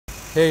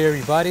Hey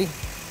everybody,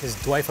 this is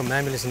Dwight from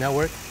Ambulance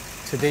Network.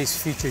 Today's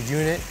featured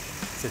unit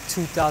is a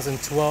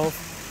 2012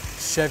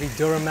 Chevy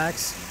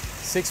Duramax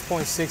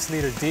 6.6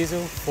 liter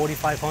diesel,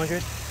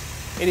 4,500,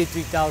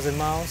 83,000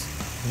 miles,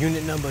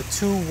 unit number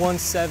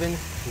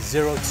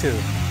 21702.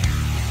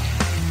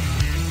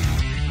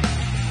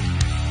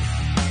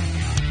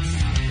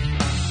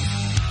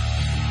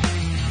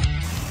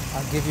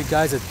 I'll give you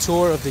guys a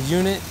tour of the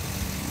unit,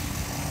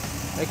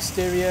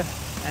 exterior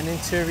and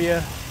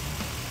interior,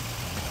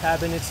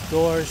 cabinets,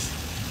 doors,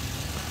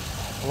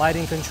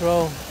 lighting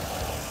control.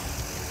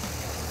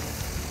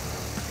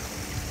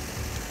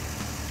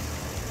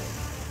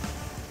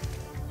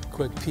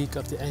 Quick peek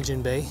of the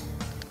engine bay.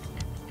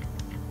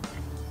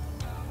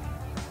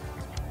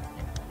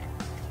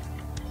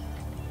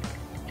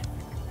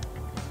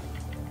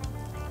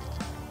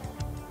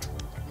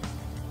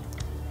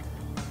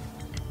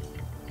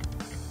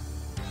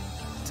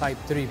 Type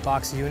 3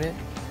 box unit.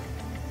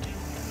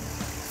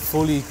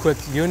 Fully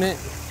equipped unit.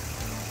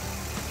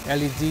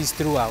 LEDs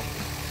throughout.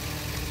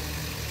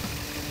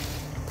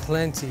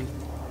 Plenty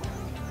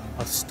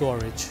of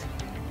storage.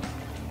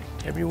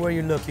 Everywhere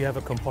you look, you have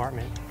a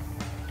compartment.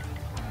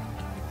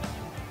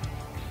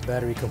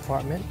 Battery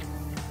compartment.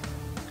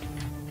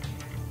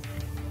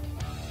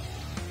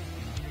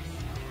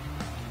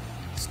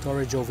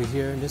 Storage over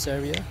here in this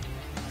area.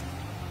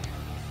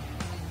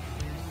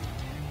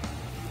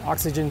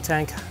 Oxygen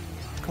tank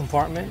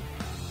compartment.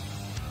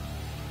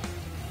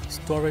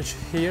 Storage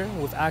here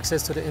with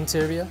access to the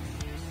interior.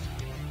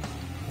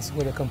 This is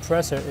where the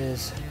compressor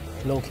is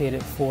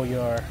located for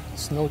your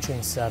snow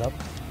chain setup.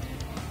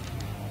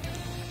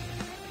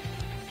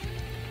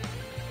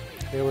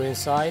 Here we're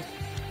inside.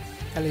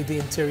 LED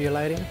interior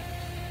lighting.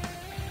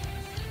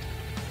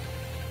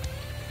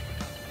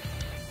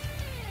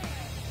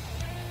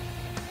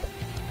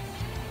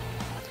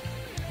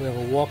 We have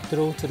a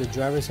walkthrough to the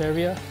driver's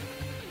area.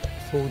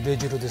 Full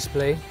digital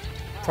display.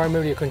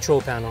 Primarily a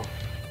control panel.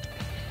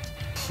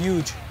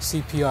 Huge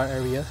CPR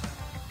area.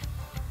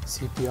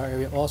 CPR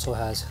area also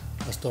has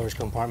a storage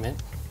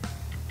compartment.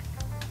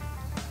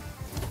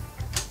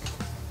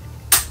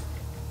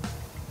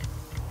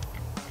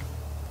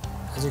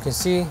 As you can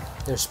see,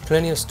 there's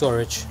plenty of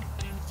storage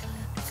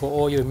for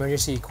all your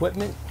emergency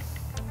equipment,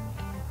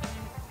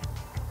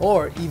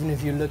 or even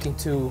if you're looking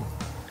to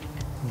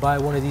buy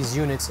one of these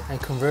units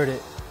and convert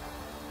it.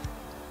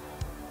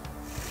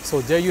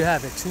 So there you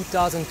have it,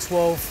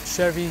 2012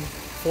 Chevy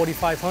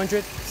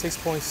 4500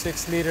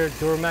 6.6 liter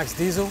Duramax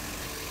diesel.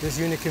 This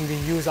unit can be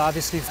used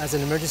obviously as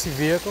an emergency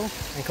vehicle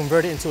and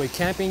convert it into a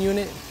camping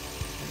unit, an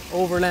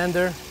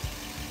overlander,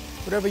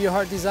 whatever your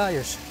heart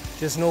desires.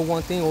 Just know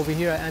one thing over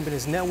here at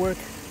Ambulance Network,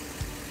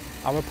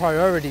 our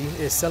priority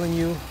is selling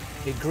you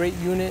a great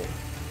unit,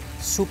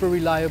 super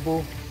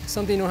reliable,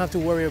 something you don't have to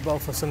worry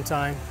about for some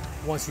time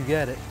once you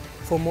get it.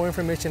 For more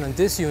information on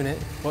this unit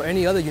or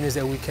any other units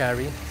that we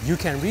carry, you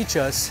can reach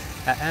us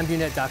at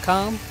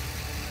ambunet.com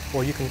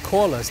or you can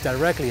call us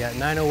directly at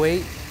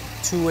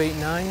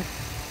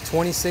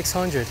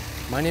 908-289-2600.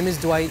 My name is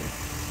Dwight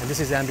and this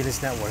is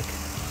Ambulance Network.